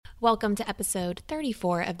Welcome to episode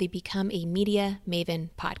 34 of the Become a Media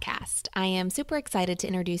Maven podcast. I am super excited to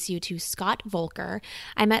introduce you to Scott Volker.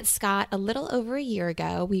 I met Scott a little over a year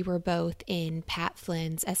ago. We were both in Pat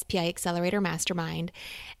Flynn's SPI Accelerator Mastermind,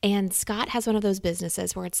 and Scott has one of those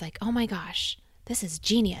businesses where it's like, oh my gosh, this is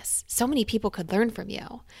genius. So many people could learn from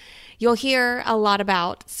you. You'll hear a lot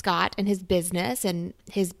about Scott and his business and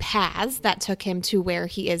his paths that took him to where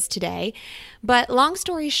he is today. But long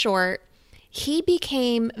story short, he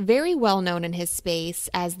became very well known in his space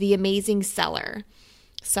as the amazing seller.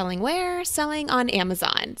 Selling where? Selling on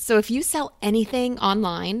Amazon. So if you sell anything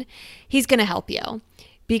online, he's going to help you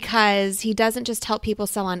because he doesn't just help people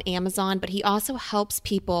sell on Amazon, but he also helps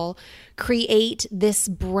people create this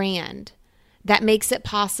brand that makes it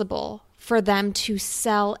possible for them to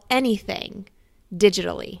sell anything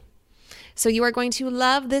digitally. So you are going to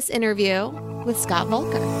love this interview with Scott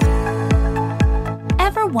Volker.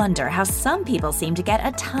 Ever wonder how some people seem to get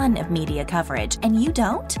a ton of media coverage and you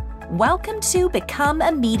don't? Welcome to Become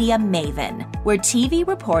a Media Maven, where TV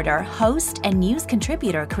reporter, host, and news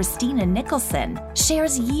contributor Christina Nicholson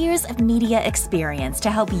shares years of media experience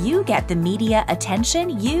to help you get the media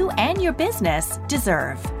attention you and your business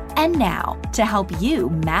deserve. And now, to help you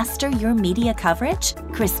master your media coverage,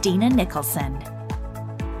 Christina Nicholson.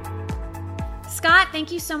 Scott,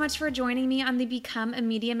 thank you so much for joining me on the Become a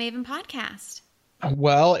Media Maven podcast.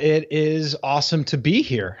 Well, it is awesome to be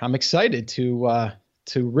here. I'm excited to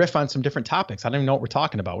riff on some different topics. I don't even know what we're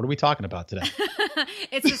talking about. What are we talking about today?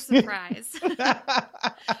 It's a surprise.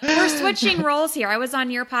 We're switching roles here. I was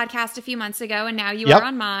on your podcast a few months ago, and now you are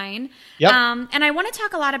on mine. Yep. And I want to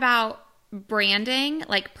talk a lot about branding,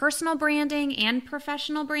 like personal branding and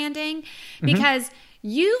professional branding, because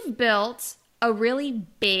you've built a really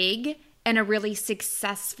big and a really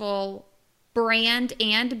successful brand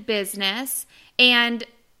and business, and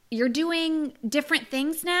you're doing different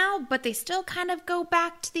things now, but they still kind of go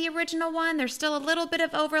back to the original one. There's still a little bit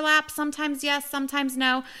of overlap. Sometimes yes, sometimes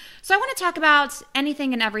no. So I want to talk about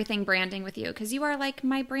anything and everything branding with you because you are like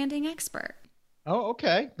my branding expert. Oh,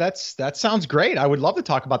 okay. That sounds great. I would love to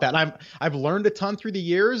talk about that. And I've learned a ton through the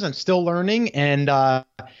years. I'm still learning, and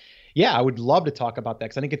yeah, I would love to talk about that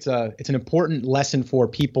because I think it's an important lesson for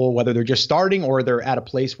people, whether they're just starting or they're at a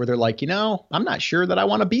place where they're like, I'm not sure that I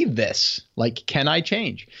want to be this. Like, can I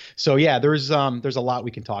change? So yeah, there's a lot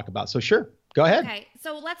we can talk about. So sure, go ahead. Okay,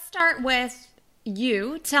 so let's start with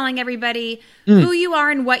you telling everybody who you are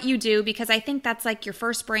and what you do, because I think that's like your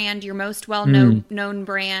first brand, your most well-known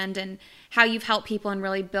brand, and how you've helped people and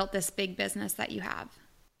really built this big business that you have.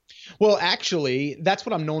 Well, actually, that's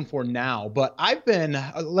what I'm known for now. But I've been,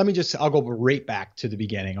 I'll go right back to the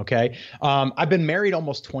beginning. Okay. I've been married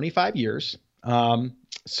almost 25 years.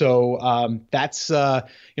 So that's,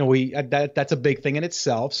 that's a big thing in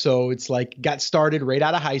itself. So it's like got started right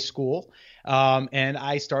out of high school. And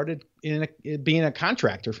I started being a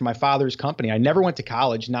contractor for my father's company. I never went to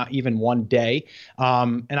college, not even one day.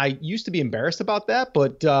 And I used to be embarrassed about that.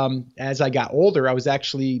 But as I got older, I was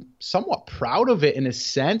actually somewhat proud of it in a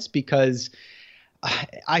sense because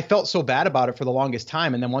I felt so bad about it for the longest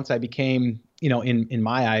time. And then once I became, in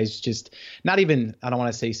my eyes, just not even, I don't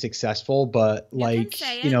want to say successful, but you like, can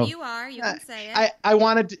say it. You can say it. I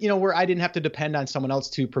wanted, where I didn't have to depend on someone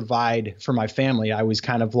else to provide for my family. I was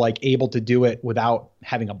kind of like able to do it without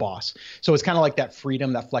having a boss. So it's kind of like that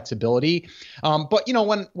freedom, that flexibility. But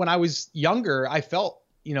when I was younger, I felt,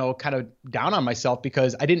 kind of down on myself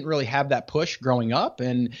because I didn't really have that push growing up.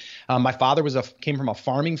 And my father came from a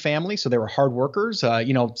farming family, so they were hard workers.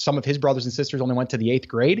 Some of his brothers and sisters only went to the 8th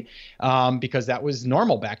grade because that was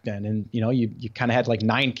normal back then. And, you kind of had like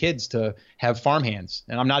 9 kids to have farm hands.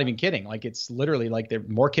 And I'm not even kidding. Like it's literally like there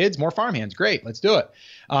more kids, more farm hands. Great, let's do it.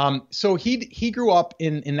 So he grew up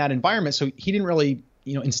in that environment. So he didn't really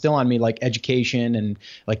instill on me like education and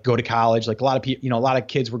like go to college. Like a lot of people, a lot of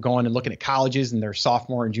kids were going and looking at colleges in their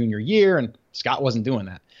sophomore and junior year, and Scott wasn't doing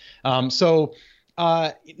that.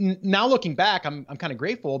 Now looking back, I'm kind of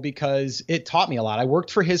grateful because it taught me a lot. I worked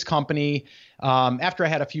for his company. After I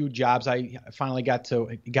had a few jobs, I finally got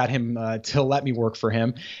him to let me work for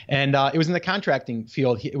him. And it was in the contracting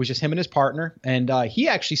field. It was just him and his partner. And he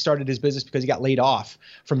actually started his business because he got laid off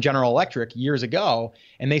from General Electric years ago.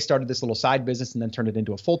 And they started this little side business and then turned it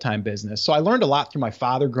into a full-time business. So I learned a lot through my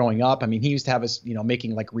father growing up. I mean, he used to have us,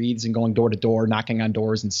 making like wreaths and going door to door, knocking on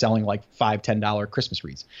doors and selling like $5, $10 Christmas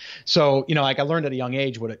wreaths. So, like I learned at a young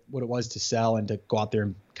age what it was to sell and to go out there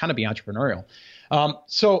and kind of be entrepreneurial.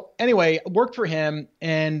 So anyway, worked for him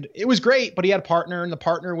and it was great, but he had a partner and the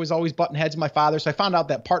partner was always butting heads with my father. So I found out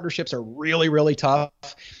that partnerships are really, really tough.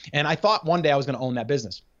 And I thought one day I was going to own that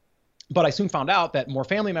business. But I soon found out that more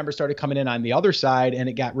family members started coming in on the other side, and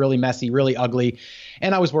it got really messy, really ugly.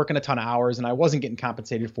 And I was working a ton of hours, and I wasn't getting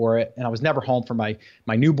compensated for it. And I was never home for my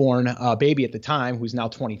newborn baby at the time, who's now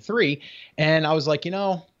 23. And I was like,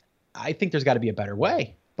 I think there's got to be a better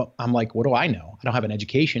way. But I'm like, what do I know? I don't have an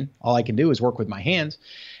education. All I can do is work with my hands.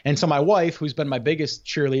 And so my wife, who's been my biggest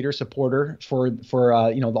cheerleader, supporter for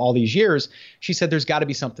all these years, she said, there's got to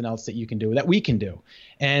be something else that you can do, that we can do.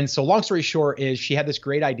 And so long story short is she had this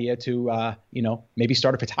great idea to, maybe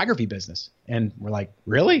start a photography business. And we're like,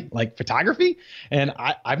 really? Like photography? And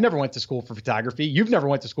I've never went to school for photography. You've never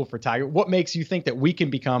went to school for photography. What makes you think that we can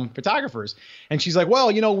become photographers? And she's like,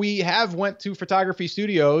 well, we have went to photography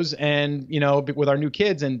studios and, with our new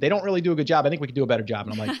kids, and they don't really do a good job. I think we could do a better job.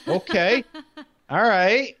 And I'm like, okay. All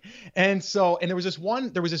right. And there was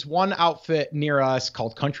this one outfit near us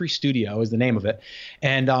called Country Studio is the name of it.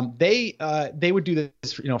 And they would do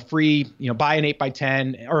this, free, buy an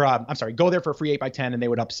 8x10 or go there for a free 8x10 and they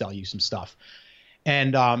would upsell you some stuff.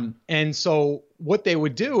 And so what they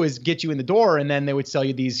would do is get you in the door, and then they would sell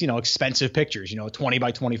you these, expensive pictures,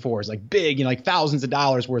 20x24s, like big, like thousands of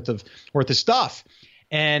dollars worth of stuff.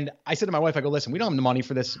 And I said to my wife, I go, listen, we don't have the money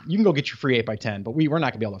for this. You can go get your free 8x10, but we're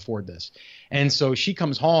not gonna be able to afford this. And so she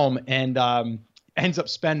comes home and ends up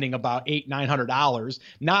spending about $800-900.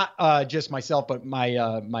 Not just myself, but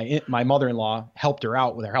my mother-in-law helped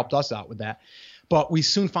us out with that. But we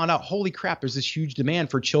soon found out, holy crap, there's this huge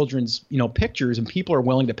demand for children's, pictures, and people are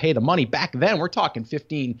willing to pay the money. Back then, we're talking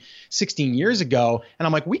 15, 16 years ago. And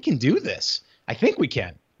I'm like, we can do this. I think we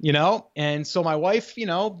can. And so my wife,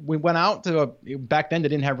 we went out to back then they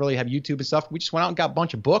didn't really have YouTube and stuff. We just went out and got a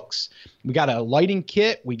bunch of books. We got a lighting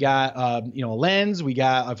kit. We got, a lens. We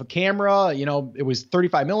got a camera. It was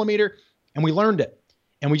 35 millimeter, and we learned it.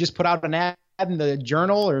 And we just put out an ad in the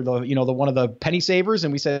Journal or the one of the penny savers,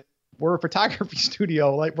 and we said, we're a photography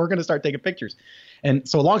studio. Like, we're going to start taking pictures. And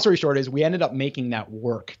so long story short is we ended up making that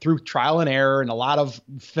work through trial and error and a lot of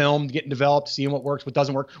film getting developed, seeing what works, what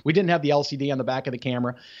doesn't work. We didn't have the LCD on the back of the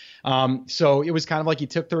camera. So it was kind of like you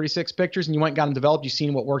took 36 pictures and you went and got them developed. You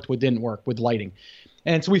seen what worked, what didn't work with lighting.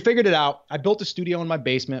 And so we figured it out. I built a studio in my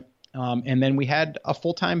basement. And then we had a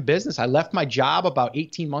full-time business. I left my job about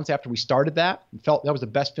 18 months after we started that. I felt that was the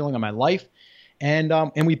best feeling of my life.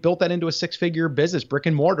 And we built that into a 6-figure business, brick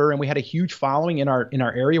and mortar, and we had a huge following in our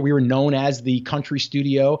area. We were known as the Country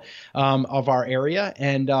Studio of our area,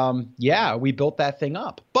 and we built that thing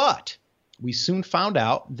up. But we soon found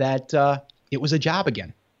out that it was a job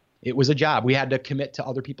again. It was a job. We had to commit to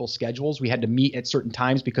other people's schedules. We had to meet at certain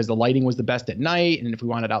times because the lighting was the best at night, and if we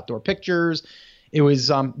wanted outdoor pictures, it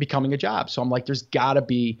was becoming a job. So I'm like, there's got to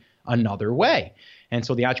be another way. And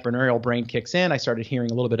so the entrepreneurial brain kicks in. I started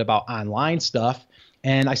hearing a little bit about online stuff,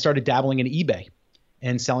 and I started dabbling in eBay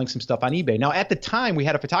and selling some stuff on eBay. Now, at the time, we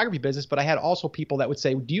had a photography business, but I had also people that would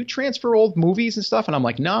say, do you transfer old movies and stuff? And I'm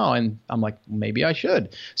like, no. And I'm like, maybe I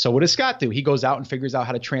should. So what does Scott do? He goes out and figures out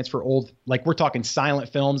how to transfer old, like we're talking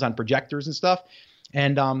silent films on projectors and stuff.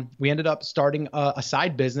 And we ended up starting a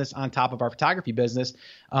side business on top of our photography business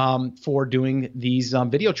for doing these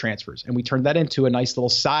video transfers. And we turned that into a nice little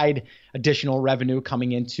side additional revenue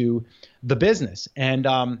coming into the business. And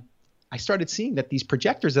I started seeing that these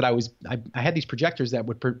projectors that I had these projectors that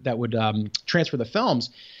would transfer the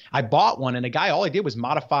films. I bought one, and all I did was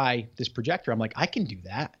modify this projector. I'm like, I can do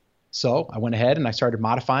that. So I went ahead and I started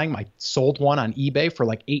modifying. I sold one on eBay for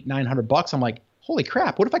like $800-900. I'm like, holy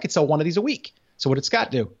crap, what if I could sell one of these a week? So what did Scott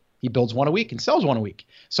do? He builds one a week and sells one a week.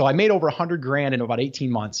 So I made over $100,000 in about 18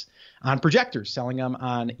 months on projectors, selling them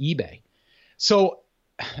on eBay. So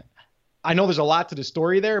I know there's a lot to the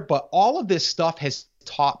story there, but all of this stuff has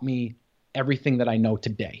taught me everything that I know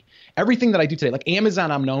today. Everything that I do today, like Amazon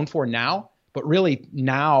I'm known for now, but really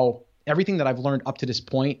now everything that I've learned up to this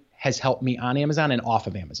point has helped me on Amazon and off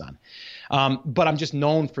of Amazon. But I'm just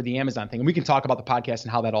known for the Amazon thing. And we can talk about the podcast and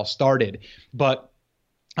how that all started. But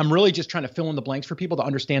I'm really just trying to fill in the blanks for people to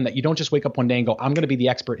understand that you don't just wake up one day and go, I'm going to be the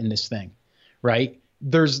expert in this thing, right?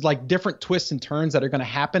 There's like different twists and turns that are going to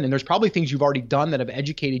happen. And there's probably things you've already done that have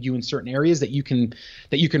educated you in certain areas that you can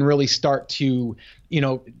really start to,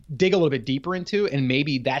 dig a little bit deeper into. And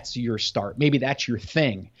maybe that's your start. Maybe that's your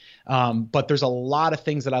thing. But there's a lot of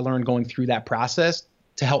things that I learned going through that process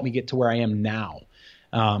to help me get to where I am now.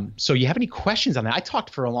 So you have any questions on that? I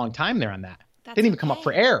talked for a long time there on that. Didn't even come up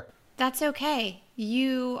for air. That's okay.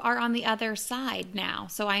 You are on the other side now.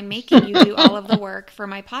 So I'm making you do all of the work for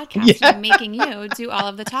my podcast. Yeah. I'm making you do all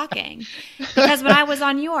of the talking. Because when I was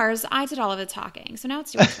on yours, I did all of the talking. So now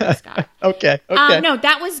it's your turn, Scott. Okay. No,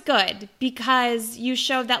 that was good because you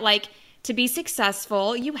showed that like to be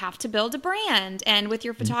successful, you have to build a brand. And with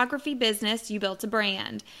your photography business, you built a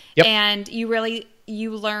brand. Yep. And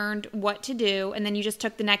you learned what to do, and then you just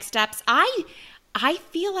took the next steps. I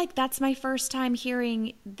feel like that's my first time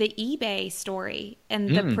hearing the eBay story and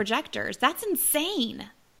the projectors. That's insane.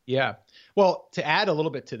 Yeah. Well, to add a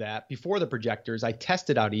little bit to that, before the projectors, I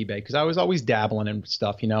tested out eBay because I was always dabbling in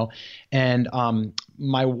stuff, you know. And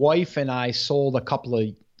my wife and I sold a couple of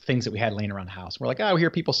things that we had laying around the house. We're like, oh, we hear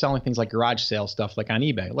people selling things like garage sale stuff like on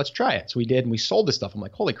eBay. Let's try it. So we did, and we sold this stuff. I'm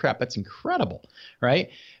like, holy crap, that's incredible, right?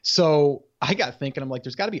 So I got thinking, I'm like,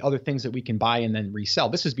 there's got to be other things that we can buy and then resell.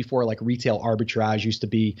 This was before like retail arbitrage used to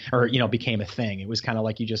be, or, you know, became a thing. It was kind of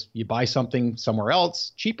like you buy something somewhere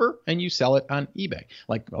else cheaper and you sell it on eBay.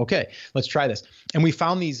 Like, okay, let's try this. And we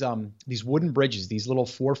found these wooden bridges, these little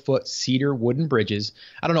 4-foot cedar wooden bridges.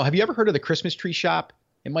 I don't know. Have you ever heard of the Christmas Tree Shop?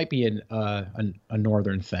 It might be a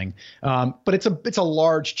northern thing, but it's a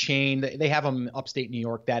large chain. They have them in upstate New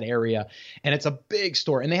York, that area, and it's a big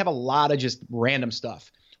store, and they have a lot of just random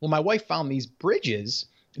stuff. Well, my wife found these bridges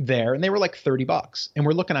there, and they were like $30. And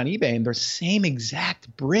we're looking on eBay, and their same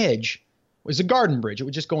exact bridge was a garden bridge. It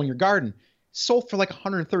would just go in your garden, sold for like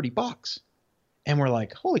 $130. And we're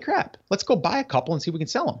like, holy crap, let's go buy a couple and see if we can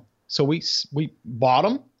sell them. So we bought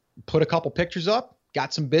them, put a couple pictures up,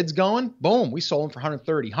 got some bids going. Boom. We sold them for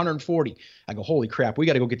 $130, $140. I go, holy crap. We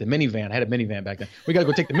got to go get the minivan. I had a minivan back then. We got to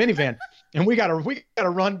go take the minivan and we got to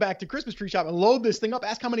run back to Christmas Tree Shop and load this thing up.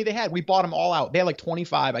 Ask how many they had. We bought them all out. They had like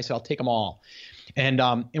 25. I said, I'll take them all. And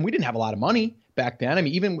we didn't have a lot of money back then. I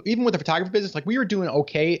mean, even with the photography business, like we were doing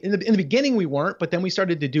okay. In the beginning we weren't, but then we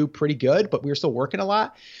started to do pretty good, but we were still working a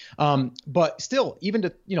lot. But still, even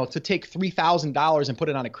to take $3,000 and put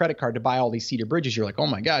it on a credit card to buy all these cedar bridges, you're like, oh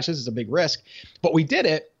my gosh, this is a big risk. But we did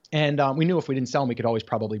it. And we knew if we didn't sell them, we could always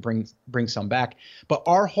probably bring some back. But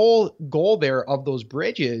our whole goal there of those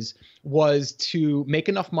bridges was to make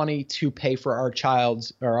enough money to pay for our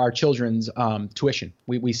children's tuition.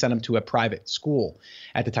 We sent them to a private school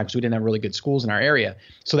at the time because we didn't have really good schools in our area.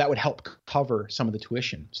 So that would help cover some of the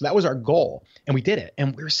tuition. So that was our goal. And we did it.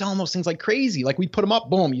 And we were selling those things like crazy. Like we'd put them up,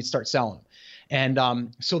 boom, you'd start selling them.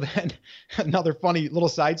 And so then another funny little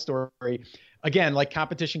side story. Again, like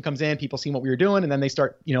competition comes in, people see what we were doing, and then they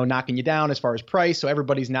start, knocking you down as far as price. So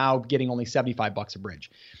everybody's now getting only $75 a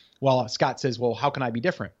bridge. Well, Scott says, well, how can I be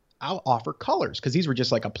different? I'll offer colors because these were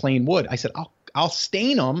just like a plain wood. I said, I'll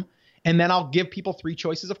stain them and then I'll give people 3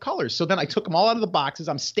 choices of colors. So then I took them all out of the boxes.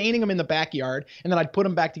 I'm staining them in the backyard and then I'd put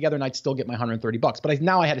them back together and I'd still get my $130. But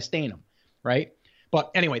now I had to stain them, right?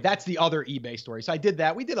 But anyway, that's the other eBay story. So I did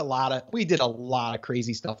that. We did a lot of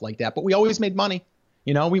crazy stuff like that, but we always made money.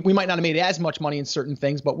 We might not have made as much money in certain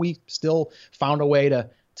things, but we still found a way to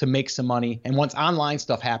make some money. And once online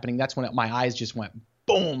stuff happening, that's when my eyes just went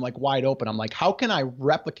boom, like wide open. I'm like, how can I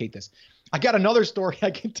replicate this? I got another story I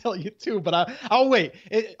can tell you too, but I'll wait.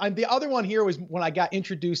 The other one here was when I got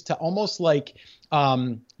introduced to almost like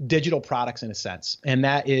digital products in a sense. And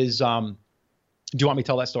that is, do you want me to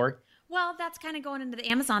tell that story? Well, that's kind of going into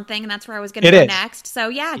the Amazon thing, and that's where I was going to go next. So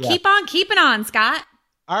yeah, keep on keeping on, Scott.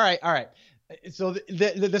 All right. So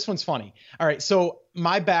this one's funny. All right. So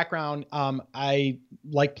my background, I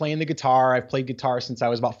like playing the guitar. I've played guitar since I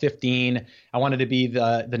was about 15. I wanted to be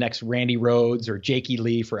the next Randy Rhoads or Jakey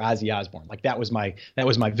Lee for Ozzy Osbourne. Like that was my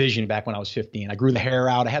vision back when I was 15. I grew the hair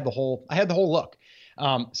out. I had the whole look.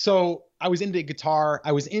 So I was into guitar.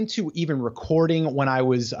 I was into even recording when I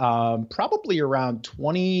was probably around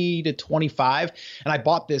 20 to 25. And I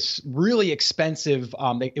bought this really expensive,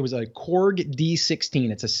 it was a Korg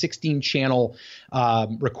D16. It's a 16-channel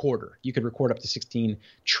recorder. You could record up to 16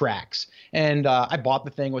 tracks. And I bought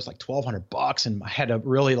the thing. It was like $1,200. And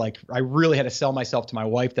I really had to sell myself to my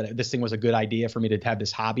wife that this thing was a good idea for me to have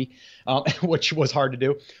this hobby, which was hard to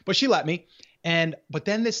do. But she let me. But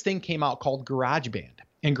then this thing came out called GarageBand.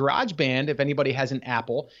 And GarageBand, if anybody has an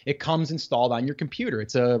Apple, it comes installed on your computer.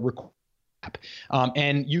 It's a record app.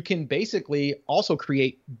 And you can basically also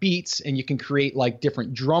create beats and you can create like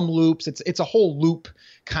different drum loops. It's a whole loop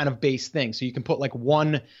kind of based thing. So you can put like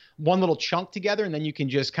one little chunk together and then you can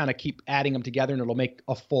just kind of keep adding them together and it'll make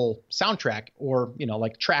a full soundtrack or,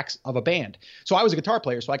 like tracks of a band. So I was a guitar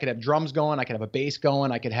player, so I could have drums going, I could have a bass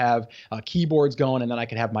going, I could have keyboards going, and then I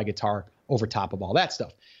could have my guitar over top of all that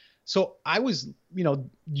stuff. So I was,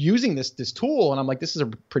 using this tool and I'm like, this is a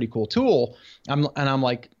pretty cool tool. I'm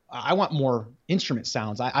like, I want more instrument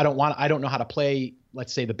sounds. I don't know how to play,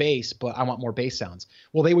 let's say the bass, but I want more bass sounds.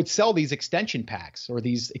 Well, they would sell these extension packs or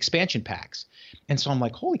these expansion packs. And so I'm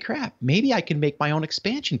like, holy crap, maybe I can make my own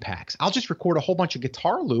expansion packs. I'll just record a whole bunch of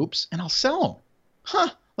guitar loops and I'll sell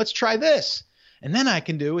them. Let's try this. And then I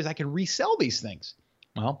can resell these things.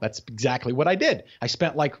 Well, that's exactly what I did. I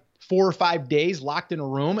spent like 4 or 5 days locked in a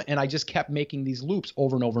room, and I just kept making these loops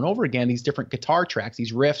over and over and over again, these different guitar tracks,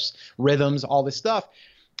 these riffs, rhythms, all this stuff.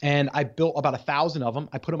 And I built about 1,000 of them.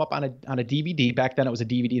 I put them up on a DVD. Back then it was a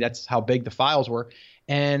DVD. That's how big the files were.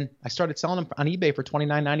 And I started selling them on eBay for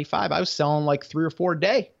 $29.95. I was selling like 3 or 4 a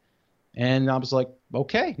day. And I was like,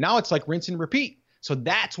 okay, now it's like rinse and repeat. So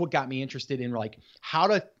that's what got me interested in like how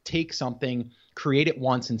to take something, create it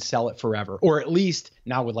once and sell it forever. Or at least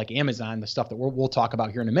now with like Amazon, the stuff that we'll talk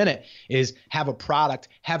about here in a minute, is have a product,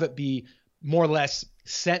 have it be more or less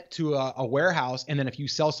sent to a warehouse. And then if you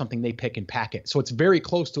sell something, they pick and pack it. So it's very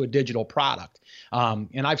close to a digital product.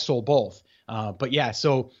 And I've sold both. But yeah,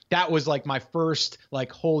 so that was like my first,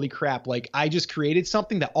 like, holy crap. Like I just created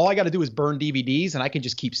something that all I got to do is burn DVDs and I can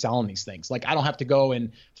just keep selling these things. Like I don't have to go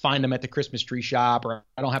and find them at the Christmas tree shop, or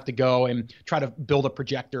I don't have to go and try to build a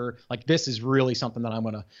projector. Like this is really something that I'm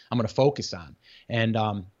going to focus on. And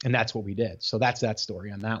that's what we did. So that's that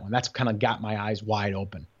story on that one. That's kind of got my eyes wide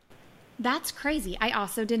open. That's crazy. I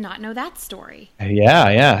also did not know that story.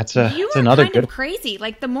 Yeah. It's another kind of crazy.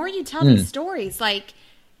 Like the more you tell these stories, like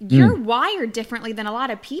you're wired differently than a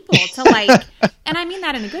lot of people to like, and I mean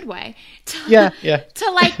that in a good way.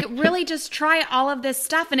 To like really just try all of this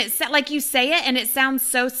stuff. And it's like you say it and it sounds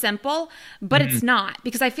so simple, but it's not,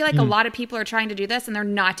 because I feel like a lot of people are trying to do this and they're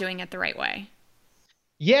not doing it the right way.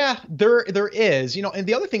 Yeah, there is, and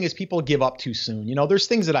the other thing is people give up too soon. There's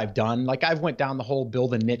things that I've done, like I've went down the whole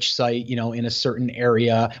build a niche site, in a certain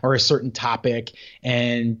area or a certain topic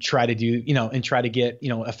and try to do, and try to get,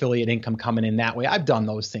 affiliate income coming in that way. I've done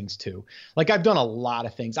those things too. Like I've done a lot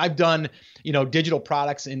of things. I've done, digital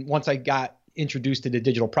products. And once I got introduced to the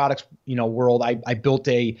digital products, world, I built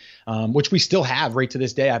a, which we still have right to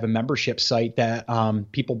this day. I have a membership site that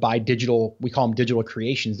people buy digital, we call them digital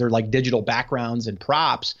creations. They're like digital backgrounds and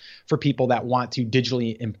props for people that want to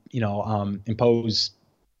digitally, impose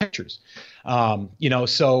pictures.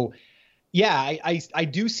 So yeah, I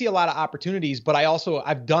do see a lot of opportunities, but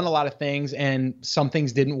I've done a lot of things and some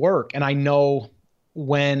things didn't work. And I know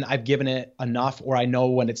when I've given it enough, or I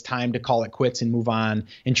know when it's time to call it quits and move on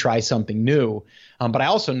and try something new. But I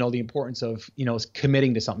also know the importance of,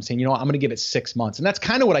 committing to something, saying, I'm going to give it 6 months. And that's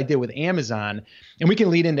kind of what I did with Amazon. And we can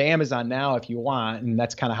lead into Amazon now if you want. And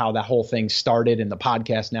that's kind of how that whole thing started in the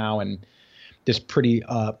podcast now. And this pretty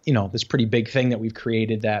big thing that we've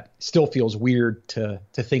created that still feels weird to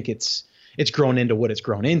think it's grown into what it's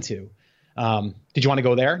grown into. Did you want to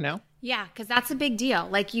go there now? Yeah, because that's a big deal.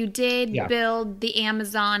 Like you did build the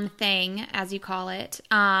Amazon thing, as you call it.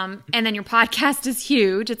 And then your podcast is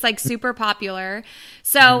huge. It's like super popular.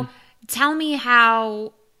 So tell me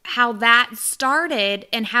how that started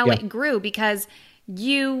and how it grew, because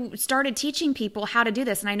you started teaching people how to do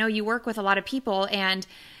this. And I know you work with a lot of people and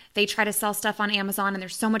they try to sell stuff on Amazon and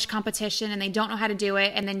there's so much competition and they don't know how to do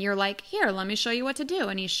it. And then you're like, here, let me show you what to do.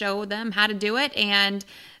 And you show them how to do it and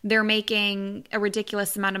they're making a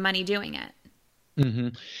ridiculous amount of money doing it. Mm-hmm.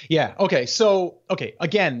 Yeah. Okay. So,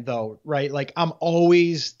 again, though, right? Like I'm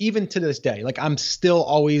always, even to this day, like I'm still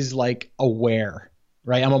always like aware,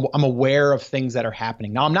 right? I'm aware of things that are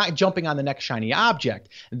happening. Now I'm not jumping on the next shiny object.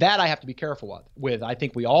 That I have to be careful with. I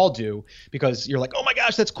think we all do, because you're like, oh my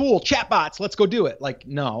gosh, that's cool. Chatbots, let's go do it. Like,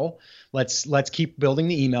 no, let's keep building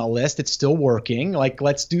the email list. It's still working. Like,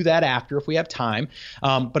 let's do that after if we have time.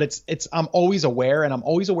 But I'm always aware, and I'm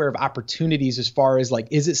always aware of opportunities as far as like,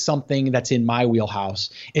 is it something that's in my wheelhouse?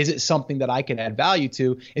 Is it something that I can add value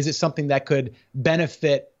to? Is it something that could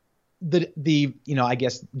benefit the I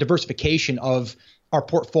guess diversification of our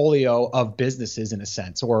portfolio of businesses in a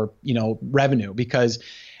sense, or, revenue? Because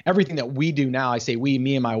everything that we do now, I say we,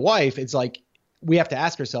 me and my wife, it's like, we have to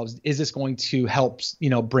ask ourselves, is this going to help,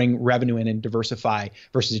 bring revenue in and diversify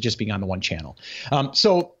versus just being on the one channel?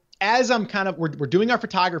 So as I'm we're doing our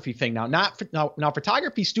photography thing now, now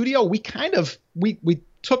photography studio, we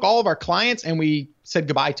took all of our clients and we said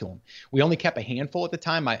goodbye to them. We only kept a handful at the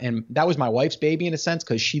time. And that was my wife's baby in a sense,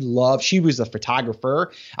 because she was a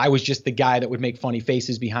photographer. I was just the guy that would make funny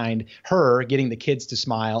faces behind her, getting the kids to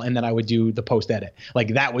smile. And then I would do the post edit.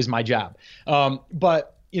 Like that was my job.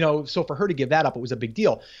 But so for her to give that up, it was a big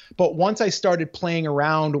deal. But once I started playing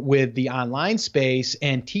around with the online space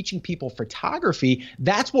and teaching people photography,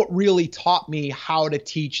 that's what really taught me how to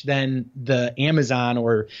teach then the Amazon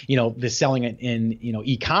or, the selling it in,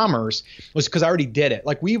 e-commerce, was because I already did it.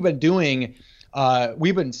 Like we've been doing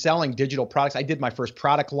we've been selling digital products. I did my first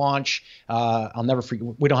product launch. I'll never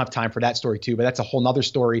forget. We don't have time for that story too, but that's a whole nother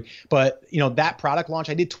story. But that product launch,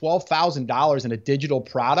 I did $12,000 in a digital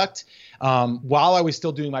product while I was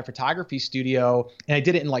still doing my photography studio, and I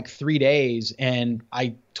did it in like 3 days. And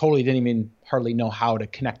I totally didn't even hardly know how to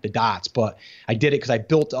connect the dots, but I did it because I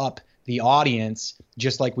built up the audience,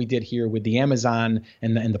 just like we did here with the Amazon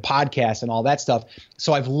and the podcast and all that stuff.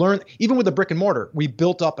 So I've learned, even with the brick and mortar, we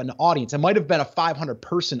built up an audience. It might have been a 500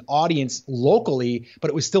 person audience locally, but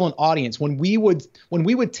it was still an audience. When we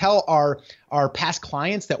would tell our past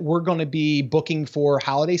clients that we're going to be booking for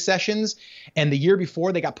holiday sessions, and the year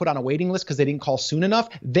before they got put on a waiting list because they didn't call soon enough,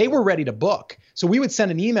 they were ready to book. So we would send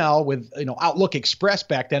an email with, Outlook Express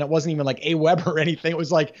back then. It wasn't even like AWeber or anything. It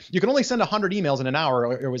was like, you can only send 100 emails in an hour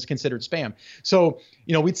or it was considered spam. So,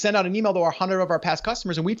 we'd send out an email to 100 of our past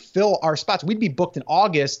customers and we'd fill our spots. We'd be booked in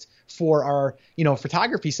August for our,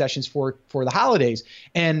 photography sessions for the holidays.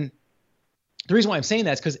 And the reason why I'm saying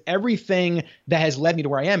that is because everything that has led me to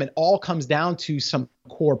where I am, it all comes down to some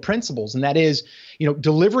core principles. And that is,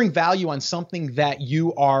 delivering value on something that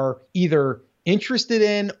you are either interested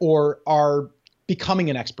in or are becoming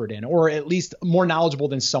an expert in, or at least more knowledgeable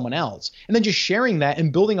than someone else. And then just sharing that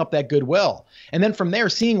and building up that goodwill. And then from there,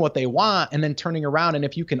 seeing what they want and then turning around. And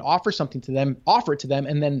if you can offer something to them, offer it to them,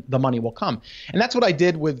 and then the money will come. And that's what I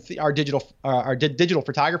did with our digital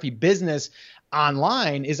photography business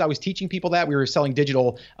online. Is I was teaching people that we were selling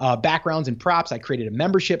digital backgrounds and props. I created a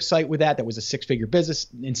membership site with that. That was a 6-figure business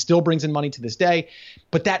and still brings in money to this day.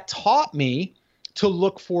 But that taught me to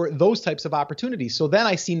look for those types of opportunities. So then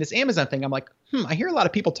I seen this Amazon thing. I'm like, I hear a lot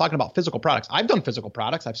of people talking about physical products. I've done physical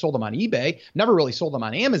products. I've sold them on eBay, never really sold them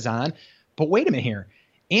on Amazon. But wait a minute here.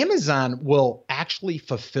 Amazon will actually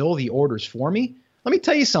fulfill the orders for me. Let me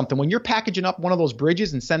tell you something. When you're packaging up one of those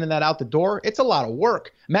bridges and sending that out the door, it's a lot of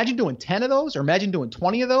work. Imagine doing 10 of those, or imagine doing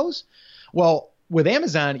 20 of those. Well, with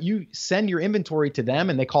Amazon, you send your inventory to them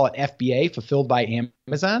and they call it FBA, fulfilled by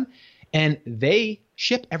Amazon, and they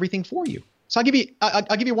ship everything for you. So I'll give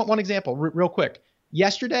you one example real quick.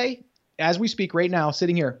 Yesterday, as we speak right now,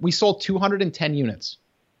 sitting here, we sold 210 units.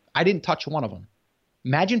 I didn't touch one of them.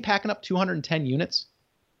 Imagine packing up 210 units.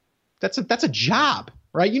 That's a job,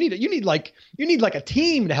 right? You need like a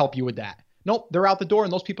team to help you with that. Nope, they're out the door,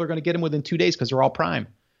 and those people are going to get them within 2 days because they're all Prime,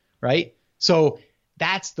 right? So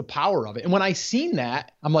that's the power of it. And when I seen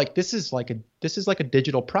that, I'm like, this is like a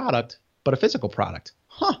digital product, but a physical product.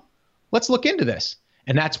 Let's look into this.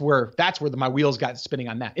 And that's where my wheels got spinning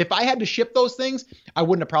on that. If I had to ship those things, I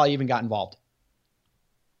wouldn't have probably even got involved.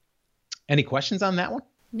 Any questions on that one?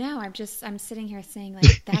 No, I'm sitting here saying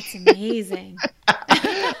like, that's amazing.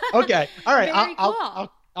 Okay. All right. Very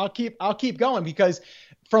cool. I'll keep going, because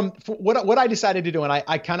for what I decided to do, and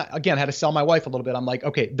I kind of, again, had to sell my wife a little bit. I'm like,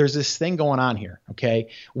 okay, there's this thing going on here. Okay.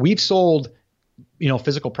 We've sold,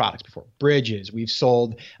 physical products before, bridges. We've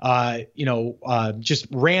sold, just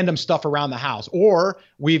random stuff around the house, or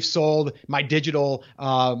we've sold my digital,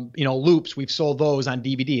 loops. We've sold those on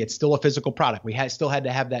DVD. It's still a physical product. We still had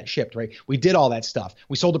to have that shipped, right? We did all that stuff.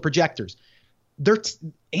 We sold the projectors.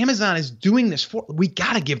 Amazon is doing this we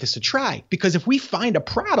got to give this a try, because if we find a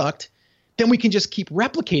product, then we can just keep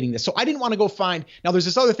replicating this. So I didn't want to go find, now there's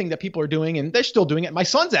this other thing that people are doing, and they're still doing it. My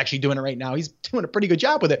son's actually doing it right now. He's doing a pretty good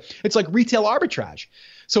job with it. It's like retail arbitrage.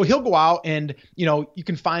 So he'll go out and, you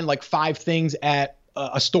can find like 5 things at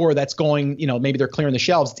a store that's going, maybe they're clearing the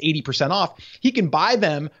shelves, it's 80% off. He can buy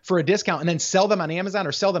them for a discount and then sell them on Amazon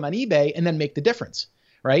or sell them on eBay and then make the difference.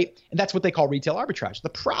 Right. And that's what they call retail arbitrage. The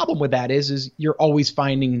problem with that is you're always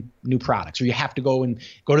finding new products, or you have to go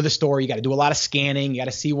to the store. You got to do a lot of scanning. You got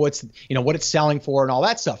to see what it's selling for and all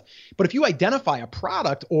that stuff. But if you identify a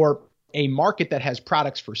product or a market that has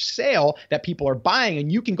products for sale that people are buying,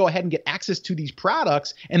 and you can go ahead and get access to these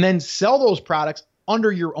products and then sell those products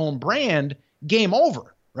under your own brand, game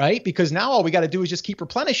over. Right? Because now all we got to do is just keep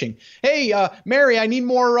replenishing. Hey, Mary, I need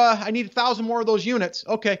more. I need 1,000 more of those units.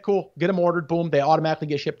 Okay, cool. Get them ordered. Boom. They automatically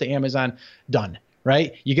get shipped to Amazon. Done.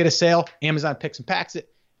 Right? You get a sale. Amazon picks and packs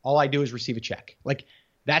it. All I do is receive a check. Like,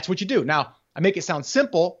 that's what you do. Now, I make it sound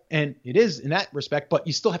simple, and it is in that respect, but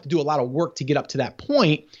you still have to do a lot of work to get up to that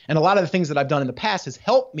point. And a lot of the things that I've done in the past has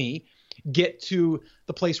helped me get to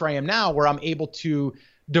the place where I am now, where I'm able to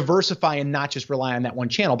diversify and not just rely on that one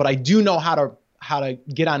channel. But I do know how to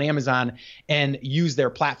get on Amazon and use their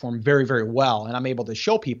platform very, very well. And I'm able to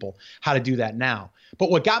show people how to do that now. But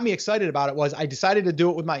what got me excited about it was I decided to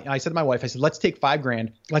do it I said to my wife, I said, let's take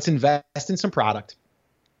 $5,000. Let's invest in some product.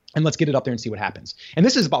 and let's get it up there and see what happens. And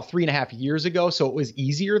this is about 3.5 years ago, so it was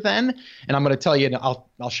easier then. And I'm going to tell you, and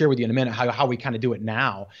I'll share with you in a minute how we kind of do it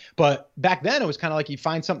now. But back then, it was kind of like you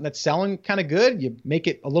find something that's selling kind of good, you make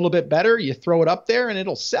it a little bit better, you throw it up there, and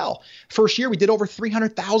it'll sell. First year, we did over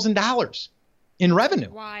 $300,000 in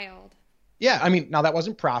revenue. Wild. Yeah, I mean, now that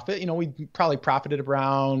wasn't profit. You know, we probably profited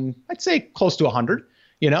around, I'd say, close to 100.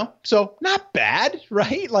 You know, so not bad,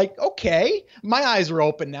 right? Like, okay, my eyes are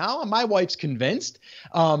open now. My wife's convinced.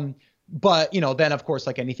 But, you know, then, of course,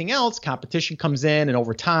 like anything else, competition comes in, and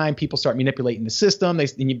over time, people start manipulating the system.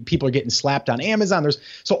 People are getting slapped on Amazon.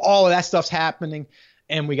 So all of that stuff's happening,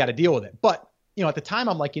 and we got to deal with it. But, you know, at the time,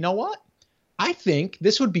 I'm like, you know what? I think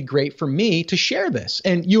this would be great for me to share this.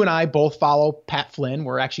 And you and I both follow Pat Flynn.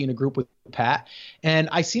 We're actually in a group with Pat. And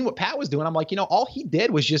I seen what Pat was doing. I'm like, you know, all he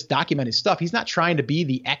did was just document his stuff. He's not trying to be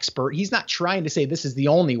the expert. He's not trying to say this is the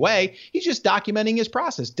only way. He's just documenting his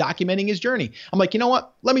process, documenting his journey. I'm like, you know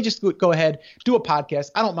what? Let me just go ahead, do a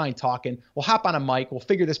podcast. I don't mind talking. We'll hop on a mic. We'll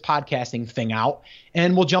figure this podcasting thing out,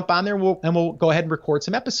 and we'll jump on there and we'll go ahead and record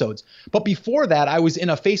some episodes. But before that, I was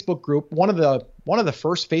in a Facebook group, one of the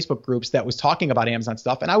first Facebook groups that was talking about Amazon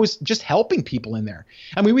stuff, and I was just helping people in there.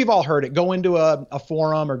 I mean, we've all heard it. Go into a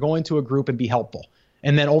forum or go into a group and be helpful.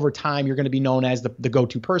 And then over time, you're going to be known as the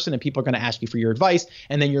go-to person, and people are going to ask you for your advice.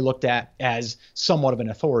 And then you're looked at as somewhat of an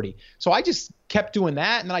authority. So I just kept doing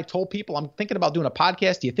that. And then I told people, I'm thinking about doing a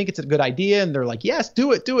podcast. Do you think it's a good idea? And they're like, yes,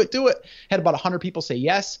 do it. Had about 100 people say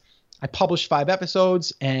yes. I published 5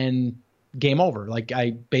 episodes, and game over. Like,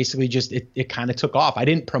 I basically just, it kind of took off. I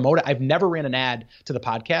didn't promote it. I've never ran an ad to the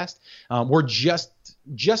podcast. We're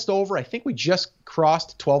just over, I think we just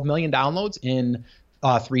crossed 12 million downloads in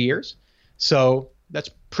 3 years. So that's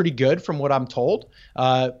pretty good from what I'm told.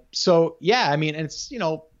 So yeah, I mean, and it's, you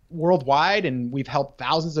know, worldwide, and we've helped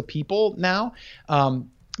thousands of people now.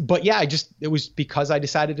 But yeah, it was because I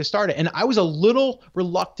decided to start it. And I was a little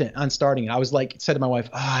reluctant on starting it. I was like, said to my wife,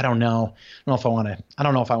 I don't know if I want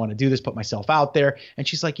to do this, put myself out there. And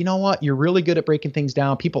she's like, you know what? You're really good at breaking things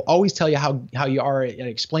down. People always tell you how you are at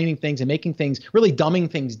explaining things and making things, really dumbing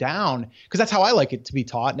things down, because that's how I like it to be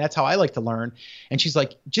taught. And that's how I like to learn. And she's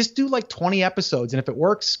like, just do like 20 episodes. And if it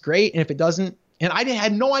works, great. And if it doesn't, and I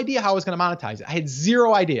had no idea how I was going to monetize it. I had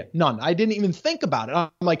zero idea, none. I didn't even think about it. I'm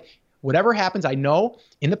like, whatever happens, I know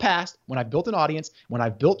in the past, when I've built an audience, when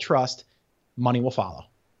I've built trust, money will follow.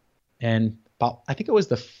 And I think it was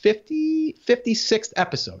the 56th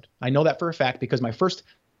episode. I know that for a fact, because my first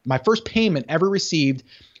payment ever received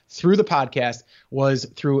through the podcast was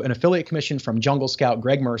through an affiliate commission from Jungle Scout,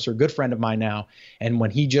 Greg Mercer, good friend of mine now. And when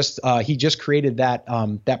he just created that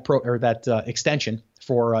extension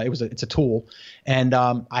for it's a tool, and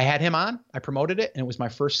I had him on. I promoted it, and it was my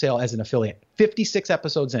first sale as an affiliate. 56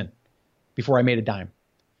 episodes in before I made a dime.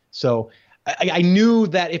 So I knew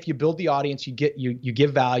that if you build the audience, you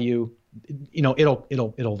give value, you know, it'll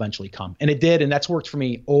eventually come. And it did. And that's worked for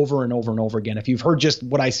me over and over and over again. If you've heard just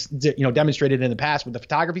what I demonstrated in the past with the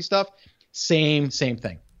photography stuff, same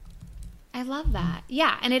thing. I love that.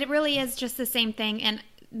 Yeah. And it really is just the same thing. And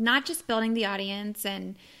not just building the audience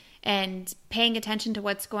and paying attention to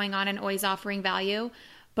what's going on and always offering value.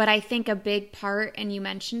 But I think a big part, and you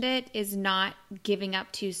mentioned it, is not giving up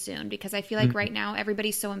too soon, because I feel like right now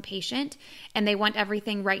everybody's so impatient and they want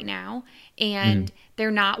everything right now, and they're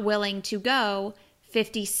not willing to go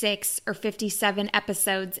 56 or 57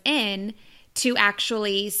 episodes in to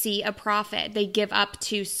actually see a profit. They give up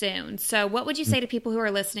too soon. So what would you say to people who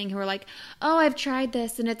are listening who are like, oh, I've tried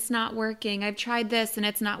this and it's not working. I've tried this and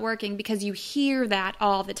it's not working, because you hear that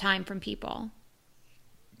all the time from people.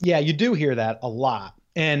 Yeah, you do hear that a lot.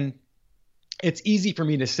 And it's easy for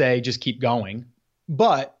me to say, just keep going,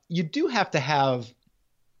 but you do have to have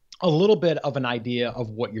a little bit of an idea of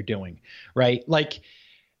what you're doing, right? Like,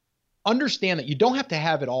 understand that you don't have to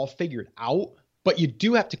have it all figured out, but you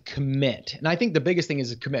do have to commit. And I think the biggest thing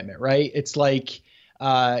is a commitment, right? It's like,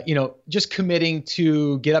 just committing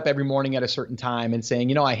to get up every morning at a certain time and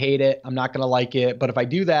saying, I hate it. I'm not going to like it. But if I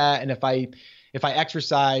do that, and if I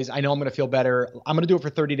exercise, I know I'm going to feel better. I'm going to do it for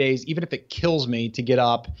 30 days, even if it kills me to get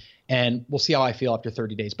up, and we'll see how I feel after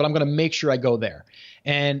 30 days. But I'm going to make sure I go there.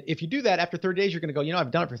 And if you do that after 30 days, you're going to go, I've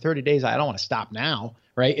done it for 30 days. I don't want to stop now,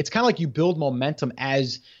 right? It's kind of like you build momentum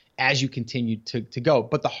as you continue to go.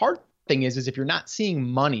 But the hard thing is if you're not seeing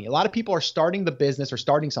money, a lot of people are starting the business or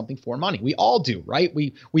starting something for money. We all do, right?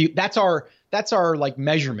 We that's our like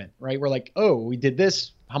measurement, right? We're like, oh, we did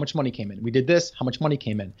this. How much money came in? We did this. How much money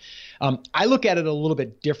came in? I look at it a little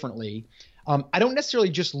bit differently. I don't necessarily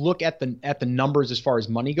just look at the numbers as far as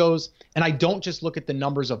money goes, and I don't just look at the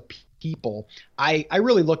numbers of people. I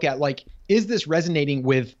really look at, like, is this resonating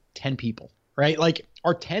with 10 people, right? Like,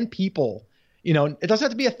 are 10 people, you know, it doesn't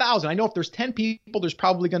have to be 1,000. I know if there's 10 people, there's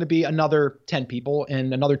probably going to be another 10 people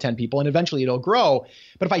and another 10 people, and eventually it'll grow.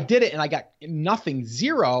 But if I did it and I got nothing,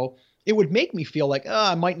 zero, it would make me feel like,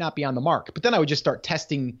 I might not be on the mark. But then I would just start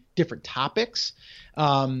testing different topics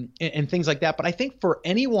and things like that. But I think for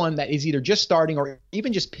anyone that is either just starting or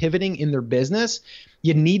even just pivoting in their business,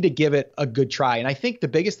 you need to give it a good try. And I think the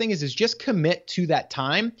biggest thing is just commit to that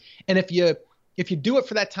time. And if you do it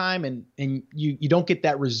for that time and you don't get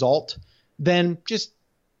that result, then just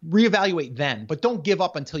reevaluate then. But don't give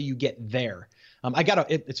up until you get there.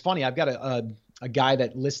 It's funny. I've got a guy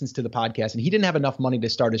that listens to the podcast, and he didn't have enough money to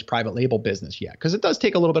start his private label business yet, because it does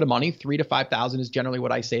take a little bit of money. $3,000 to $5,000 is generally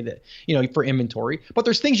what I say that, you know, for inventory. But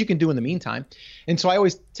there's things you can do in the meantime. And so I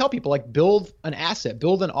always tell people, like, build an asset,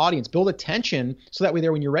 build an audience, build attention, so that way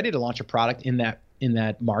there, when you're ready to launch a product in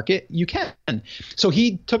that market, you can. So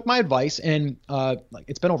he took my advice, and like,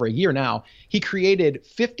 it's been over a year now. He created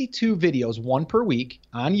 52 videos, one per week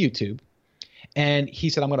on YouTube. And he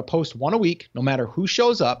said, I'm going to post one a week, no matter who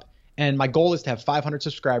shows up. And my goal is to have 500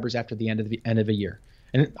 subscribers after the end of a year.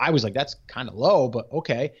 And I was like, that's kind of low, but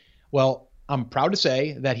okay. Well, I'm proud to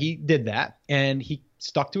say that he did that, and he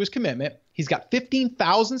stuck to his commitment. He's got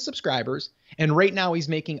 15,000 subscribers, and right now he's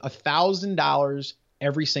making $1,000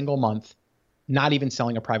 every single month, not even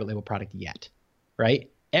selling a private label product yet, right?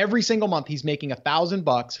 Every single month he's making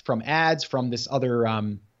 $1,000 from ads, from this other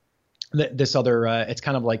it's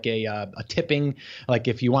kind of like a tipping, like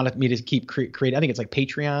if you wanted me to keep creating, I think it's like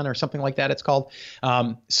Patreon or something like that it's called.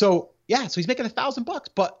 So he's making $1,000,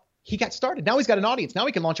 but he got started. Now he's got an audience. Now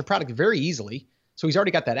he can launch a product very easily. So he's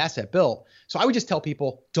already got that asset built. So I would just tell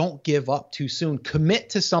people, don't give up too soon. Commit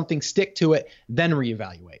to something, stick to it, then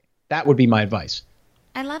reevaluate. That would be my advice.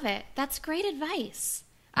 I love it. That's great advice.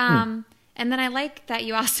 And then I like that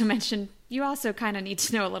you also mentioned you also kind of need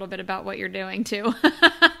to know a little bit about what you're doing too.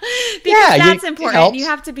 Because that's important. You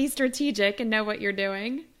have to be strategic and know what you're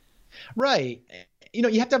doing. Right. You know,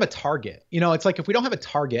 you have to have a target. You know, it's like, if we don't have a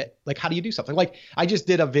target, like, how do you do something? Like, I just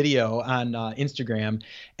did a video on Instagram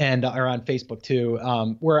and or on Facebook too,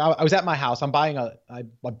 where I was at my house. I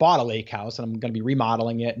bought a lake house, and I'm going to be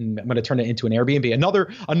remodeling it, and I'm going to turn it into an Airbnb.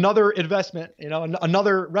 Another investment, you know,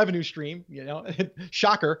 another revenue stream, you know,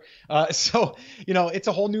 shocker. So, you know, it's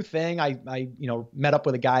a whole new thing. I you know, met up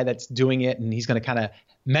with a guy that's doing it, and he's going to kind of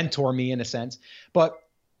mentor me in a sense. But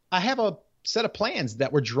I have a set of plans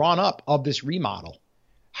that were drawn up of this remodel.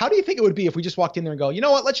 How do you think it would be if we just walked in there and go, you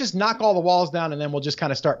know what, let's just knock all the walls down, and then we'll just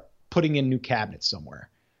kind of start putting in new cabinets somewhere?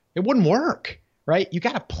 It wouldn't work, right? You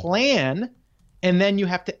got to plan, and then you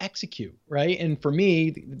have to execute, right? And for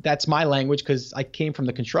me, that's my language, because I came from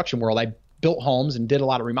the construction world. I built homes and did a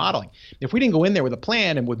lot of remodeling. If we didn't go in there with a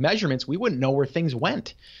plan and with measurements, we wouldn't know where things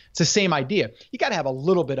went. It's the same idea. You got to have a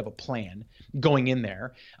little bit of a plan going in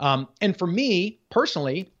there. And for me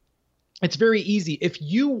personally, it's very easy. If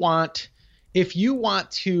you want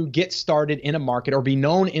to get started in a market or be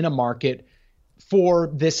known in a market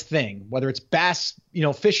for this thing, whether it's bass, you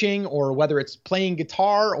know, fishing, or whether it's playing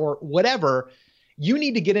guitar or whatever, you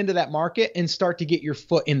need to get into that market and start to get your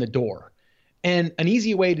foot in the door. And an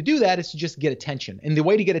easy way to do that is to just get attention. And the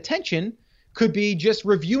way to get attention could be just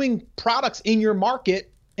reviewing products in your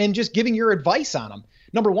market and just giving your advice on them.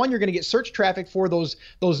 Number one, you're going to get search traffic for those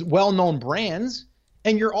well-known brands.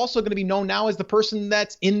 And you're also going to be known now as the person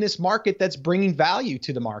that's in this market that's bringing value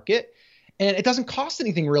to the market. And it doesn't cost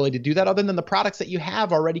anything really to do that, other than the products that you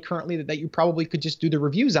have already currently that you probably could just do the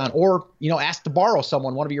reviews on, or, you know, ask to borrow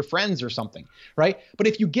one of your friends or something, right? But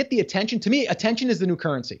if you get the attention, to me, attention is the new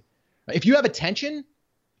currency. If you have attention,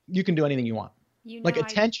 you can do anything you want. You know, like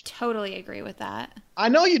attention. I totally agree with that. I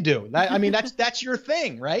know you do. I mean, that's your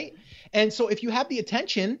thing, right? And so if you have the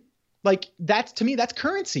attention, like, that's, to me, that's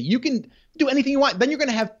currency. You can do anything you want. Then you're going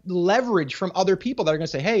to have leverage from other people that are going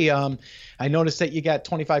to say, hey, I noticed that you got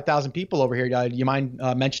 25,000 people over here. Do you mind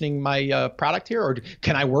mentioning my product here? Or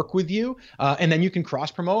can I work with you? And then you can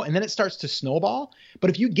cross promote, and then it starts to snowball. But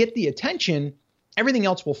if you get the attention, everything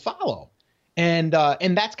else will follow. And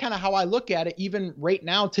that's kind of how I look at it, even right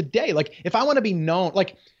now today. Like, if I want to be known,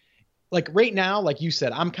 like right now, like you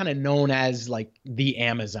said, I'm kind of known as like the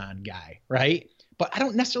Amazon guy, right? But I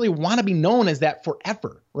don't necessarily want to be known as that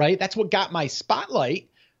forever, right? That's what got my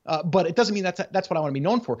spotlight, but it doesn't mean that's what I want to be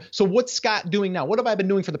known for. So what's Scott doing now? What have I been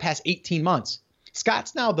doing for the past 18 months?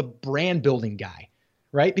 Scott's now the brand building guy,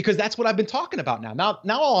 right? Because that's what I've been talking about now.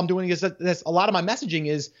 Now all I'm doing is that a lot of my messaging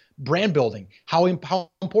is brand building, how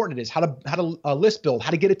important it is, how to list build,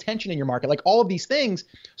 how to get attention in your market, like all of these things.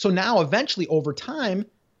 So now eventually over time,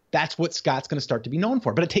 that's what Scott's going to start to be known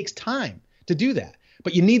for. But it takes time to do that.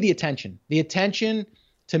 But you need the attention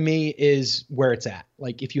to me is where it's at.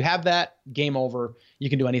 Like if you have that, game over. You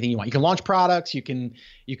can do anything you want. You can launch products. You can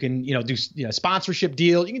do sponsorship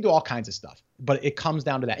deals. You can do all kinds of stuff. But it comes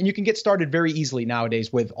down to that, and you can get started very easily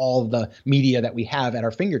nowadays with all the media that we have at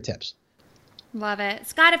our fingertips. Love it.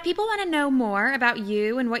 Scott, if people want to know more about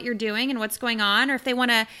you and what you're doing and what's going on, or if they want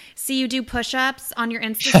to see you do push-ups on your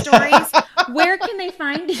Insta stories, where can they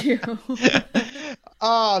find you?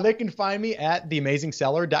 They can find me at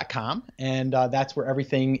theamazingseller.com, and that's where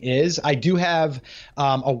everything is. I do have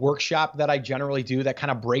a workshop that I generally do that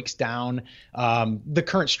kind of breaks down the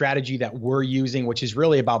current strategy that we're using, which is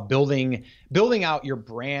really about building out your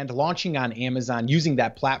brand, launching on Amazon, using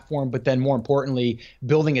that platform, but then more importantly,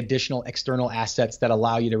 building additional external assets that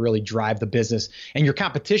allow you to really drive the business. And your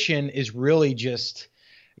competition is really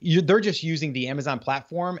they're just using the Amazon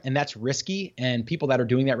platform, and that's risky. And people that are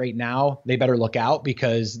doing that right now, they better look out,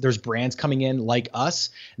 because there's brands coming in like us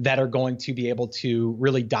that are going to be able to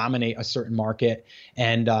really dominate a certain market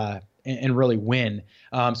and really win.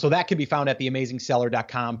 So that can be found at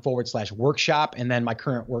theamazingseller.com/workshop. And then my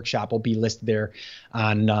current workshop will be listed there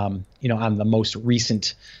on the most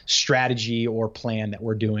recent strategy or plan that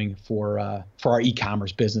we're doing for our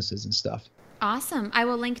e-commerce businesses and stuff. Awesome. I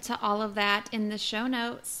will link to all of that in the show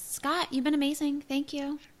notes. Scott, you've been amazing. Thank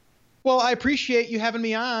you. Well, I appreciate you having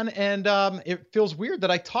me on, and it feels weird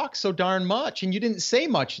that I talk so darn much and you didn't say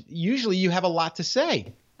much. Usually you have a lot to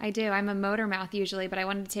say. I do. I'm a motor mouth usually, but I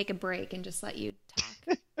wanted to take a break and just let you talk.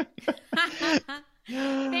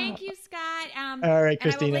 Thank you, Scott. All right, Christina.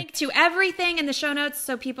 And I will link to everything in the show notes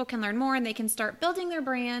so people can learn more and they can start building their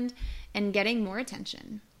brand and getting more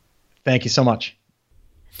attention. Thank you so much.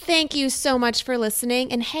 Thank you so much for listening.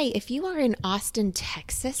 And hey, if you are in Austin,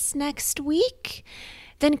 Texas next week,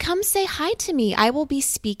 then come say hi to me. I will be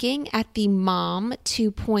speaking at the Mom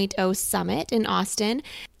 2.0 Summit in Austin.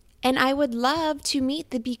 And I would love to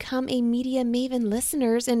meet the Become a Media Maven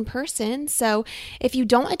listeners in person. So if you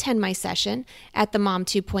don't attend my session at the Mom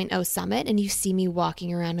 2.0 Summit and you see me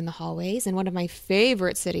walking around in the hallways in one of my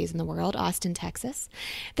favorite cities in the world, Austin, Texas,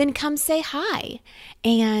 then come say hi.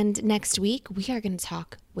 And next week, we are going to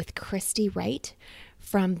talk with Christy Wright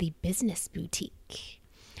from the Business Boutique.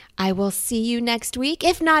 I will see you next week.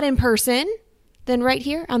 If not in person, then right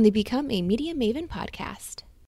here on the Become a Media Maven podcast.